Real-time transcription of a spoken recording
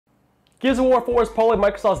Gears of War 4 is probably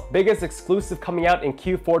Microsoft's biggest exclusive coming out in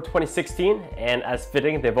Q4 2016, and as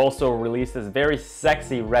fitting, they've also released this very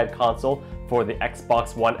sexy red console for the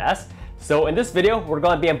Xbox One S. So in this video, we're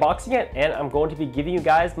going to be unboxing it, and I'm going to be giving you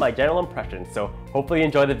guys my general impressions, so hopefully you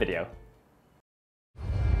enjoy the video.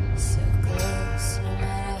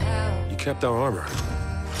 You kept our armor.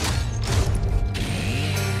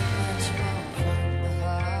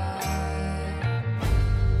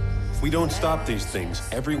 If we don't stop these things,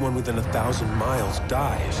 everyone within 1,000 miles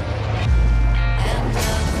dies.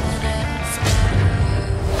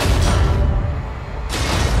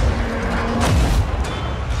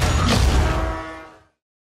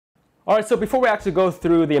 Alright, so before we actually go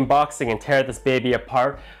through the unboxing and tear this baby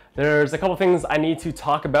apart, there's a couple things I need to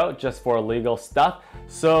talk about just for legal stuff.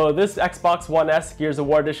 So this Xbox One S Gears of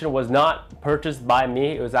War Edition was not purchased by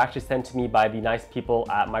me. It was actually sent to me by the nice people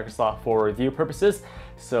at Microsoft for review purposes.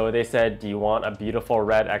 So they said, do you want a beautiful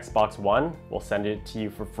red Xbox One? We'll send it to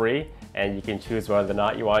you for free and you can choose whether or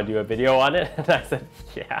not you want to do a video on it. And I said,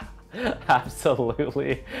 yeah.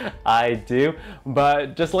 Absolutely, I do.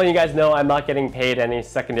 But just letting you guys know, I'm not getting paid any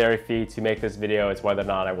secondary fee to make this video. It's whether or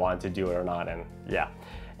not I want to do it or not, and yeah.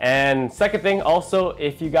 And second thing, also,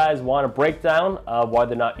 if you guys want a breakdown of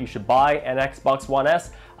whether or not you should buy an Xbox One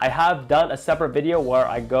S, I have done a separate video where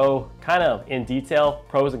I go kind of in detail,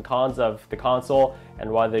 pros and cons of the console and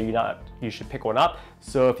whether you should pick one up.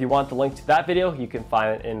 So if you want the link to that video, you can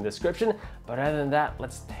find it in the description. But other than that,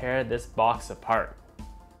 let's tear this box apart.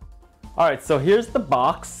 Alright, so here's the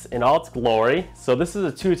box in all its glory. So this is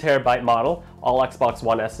a 2 terabyte model. All Xbox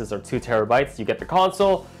One S's are 2 terabytes. You get the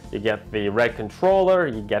console, you get the red controller,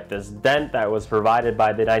 you get this dent that was provided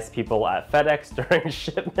by the nice people at FedEx during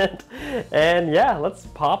shipment. And yeah, let's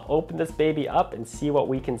pop open this baby up and see what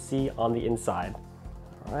we can see on the inside.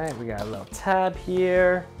 Alright, we got a little tab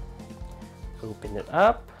here. Open it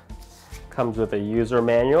up. Comes with a user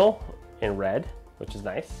manual in red, which is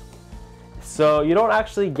nice. So you don't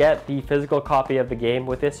actually get the physical copy of the game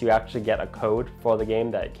with this, you actually get a code for the game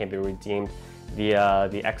that can be redeemed via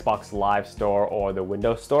the Xbox Live Store or the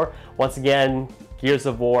Windows Store. Once again, Gears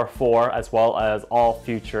of War 4 as well as all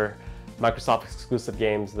future Microsoft exclusive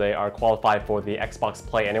games, they are qualified for the Xbox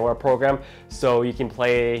Play Anywhere program. So you can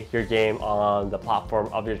play your game on the platform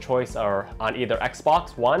of your choice or on either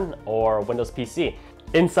Xbox One or Windows PC.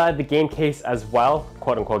 Inside the game case as well,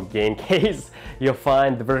 quote unquote game case, you'll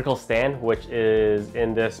find the vertical stand, which is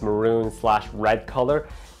in this maroon/red color,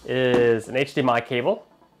 is an HDMI cable,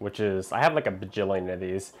 which is, I have like a bajillion of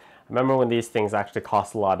these. I remember when these things actually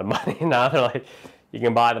cost a lot of money. Now they're like, you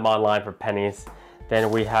can buy them online for pennies.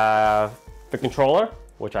 Then we have the controller,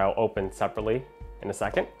 which I'll open separately in a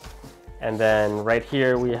second. And then right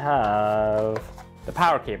here we have the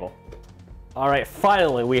power cable. Alright,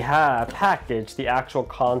 finally we have packaged the actual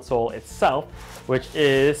console itself, which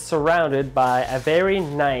is surrounded by a very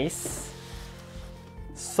nice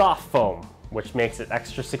soft foam, which makes it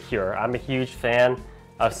extra secure. I'm a huge fan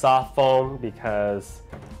of soft foam because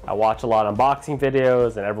I watch a lot of unboxing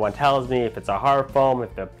videos and everyone tells me if it's a hard foam,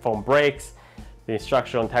 if the foam breaks, the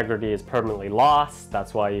structural integrity is permanently lost.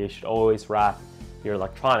 That's why you should always wrap your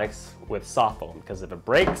electronics with soft foam, because if it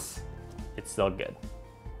breaks, it's still good.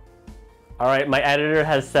 Alright, my editor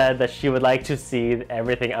has said that she would like to see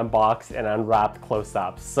everything unboxed and unwrapped close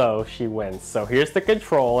up, so she wins. So here's the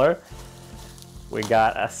controller. We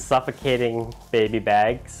got a suffocating baby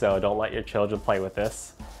bag, so don't let your children play with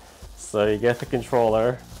this. So you get the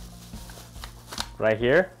controller right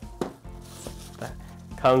here. That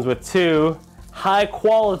comes with 2 high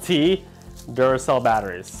quality Duracell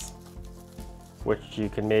batteries, which you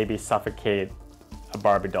can maybe suffocate a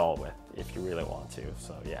Barbie doll with if you really want to,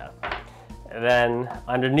 so yeah. And then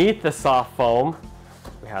underneath the soft foam,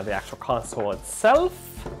 we have the actual console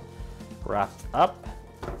itself, wrapped up.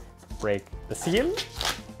 Break the seal.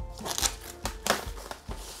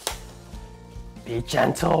 Be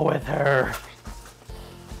gentle with her.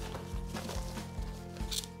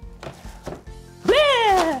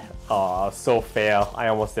 Oh, so fail. I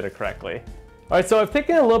almost did it correctly. All right, so I've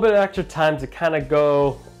taken a little bit of extra time to kind of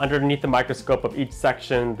go underneath the microscope of each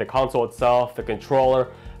section, the console itself, the controller.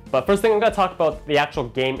 But first thing, I'm gonna talk about the actual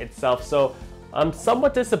game itself. So I'm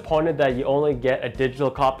somewhat disappointed that you only get a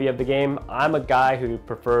digital copy of the game. I'm a guy who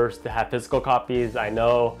prefers to have physical copies. I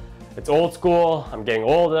know it's old school, I'm getting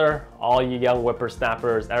older. All you young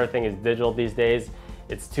whippersnappers, everything is digital these days.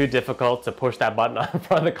 It's too difficult to push that button on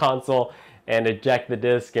front of the console and eject the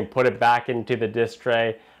disc and put it back into the disc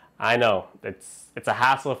tray. I know, it's a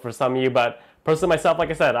hassle for some of you, but personally myself, like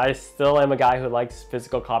I said, I still am a guy who likes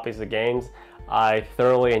physical copies of games. I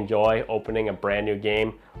thoroughly enjoy opening a brand new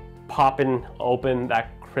game, popping open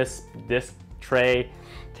that crisp disc tray,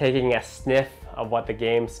 taking a sniff of what the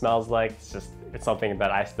game smells like. It's something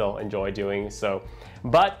that I still enjoy doing. So,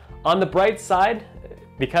 but on the bright side,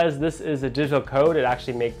 because this is a digital code, it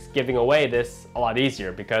actually makes giving away this a lot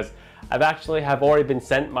easier, because have already been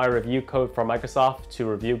sent my review code from Microsoft to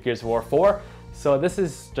review Gears of War 4. So this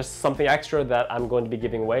is just something extra that I'm going to be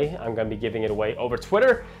giving away. I'm going to be giving it away over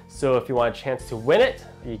Twitter. So if you want a chance to win it,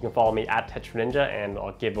 you can follow me at TetraNinja, and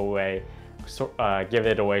I'll give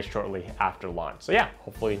it away shortly after launch. So yeah,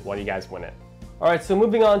 hopefully one of you guys win it. All right, so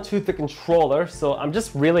moving on to the controller. So I'm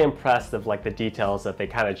just really impressed of like the details that they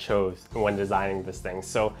kind of chose when designing this thing.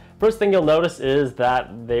 So first thing you'll notice is that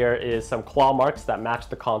there is some claw marks that match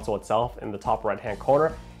the console itself in the top right-hand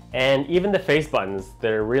corner. And even the face buttons,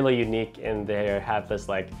 they're really unique, and they have this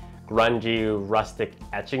like grungy, rustic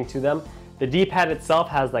etching to them. The D-pad itself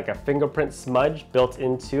has like a fingerprint smudge built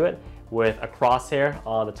into it with a crosshair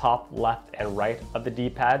on the top left and right of the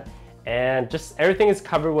D-pad. And just everything is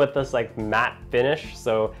covered with this like matte finish,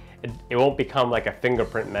 so it won't become like a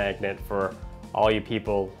fingerprint magnet for all you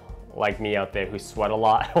people like me out there who sweat a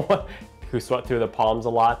lot, who sweat through the palms a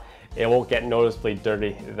lot. It won't get noticeably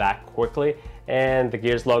dirty that quickly. And the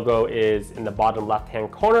Gears logo is in the bottom left-hand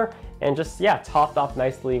corner, and just, yeah, topped off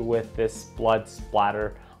nicely with this blood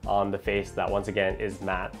splatter on the face that once again is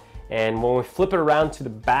matte. And when we flip it around to the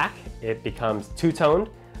back, it becomes two-toned.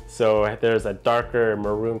 So there's a darker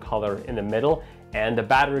maroon color in the middle, and the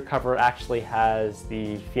battery cover actually has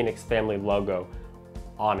the Phoenix Family logo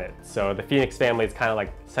on it. So the Phoenix Family is kind of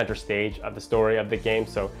like center stage of the story of the game,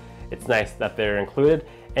 so it's nice that they're included.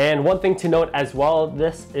 And one thing to note as well,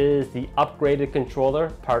 this is the upgraded controller,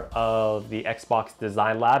 part of the Xbox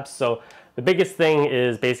Design Lab. So the biggest thing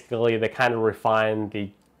is basically they kind of refined the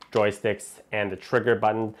joysticks and the trigger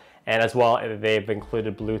button, and as well they've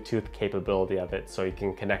included Bluetooth capability of it, so you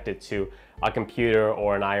can connect it to a computer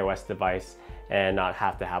or an iOS device and not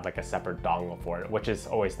have to have like a separate dongle for it, which is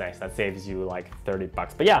always nice. That saves you like 30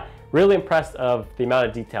 bucks. But yeah, really impressed of the amount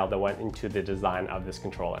of detail that went into the design of this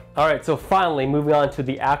controller. All right, so finally moving on to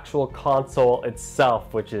the actual console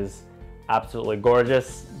itself, which is absolutely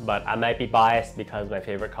gorgeous, but I might be biased because my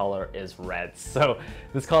favorite color is red. So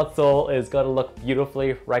this console is gonna look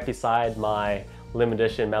beautifully right beside my limited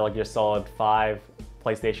edition Metal Gear Solid 5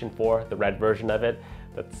 PlayStation 4, the red version of it.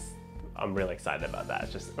 I'm really excited about that.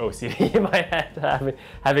 It's just OCD in my head,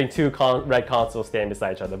 having two red consoles stand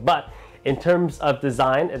beside each other. But in terms of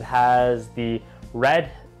design, it has the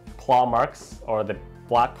red claw marks, or the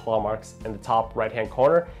black claw marks, in the top right-hand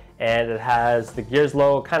corner, and it has the Gears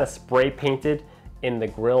logo kind of spray painted in the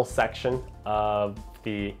grill section of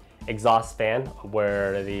the exhaust fan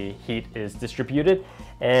where the heat is distributed.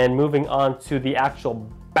 And moving on to the actual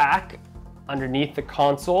back, underneath the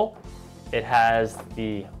console, it has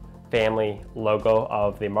the family logo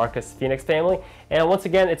of the Marcus Phoenix family. And once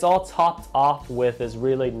again, it's all topped off with this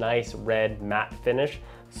really nice red matte finish.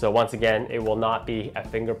 So once again, it will not be a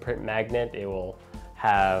fingerprint magnet. It will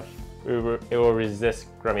resist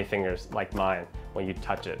grubby fingers like mine when you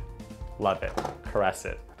touch it. Love it, caress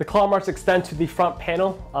it. The claw marks extend to the front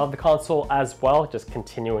panel of the console as well, just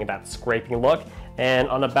continuing that scraping look. And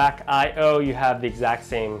on the back I/O, you have the exact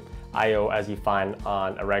same I/O as you find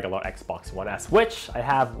on a regular Xbox One S, which I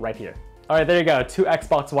have right here. All right, there you go, two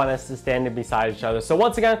Xbox One S's standing beside each other. So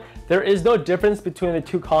once again, there is no difference between the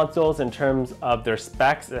two consoles in terms of their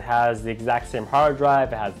specs. It has the exact same hard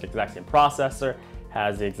drive, it has the exact same processor,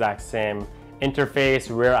 has the exact same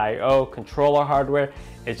interface, rear I/O, controller hardware.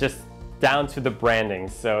 It's just down to the branding.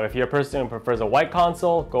 So if you're a person who prefers a white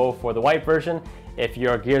console, go for the white version. If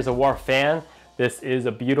you're a Gears of War fan, this is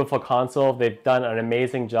a beautiful console. They've done an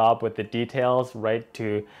amazing job with the details, right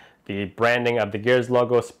to the branding of the Gears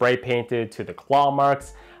logo spray painted to the claw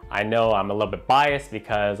marks. I know I'm a little bit biased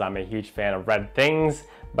because I'm a huge fan of red things,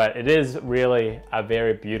 but it is really a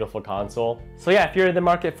very beautiful console. So yeah, if you're in the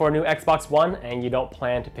market for a new Xbox One and you don't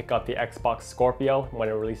plan to pick up the Xbox Scorpio when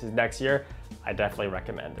it releases next year, I definitely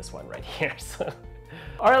recommend this one right here. So.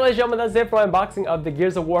 Alright, ladies and gentlemen, that's it for my unboxing of the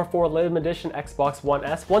Gears of War 4 Limited Edition Xbox One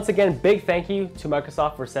S. Once again, big thank you to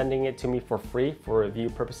Microsoft for sending it to me for free for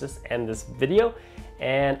review purposes and this video.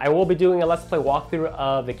 And I will be doing a Let's Play walkthrough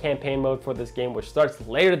of the campaign mode for this game, which starts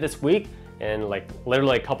later this week, in like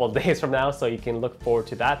literally a couple of days from now, so you can look forward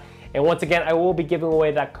to that. And once again, I will be giving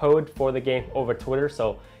away that code for the game over Twitter,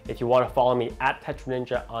 so if you want to follow me at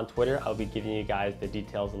TetraNinja on Twitter, I'll be giving you guys the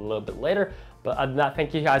details a little bit later. But other than that,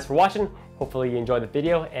 thank you guys for watching. Hopefully you enjoyed the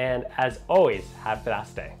video, and as always, have a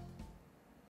fast day.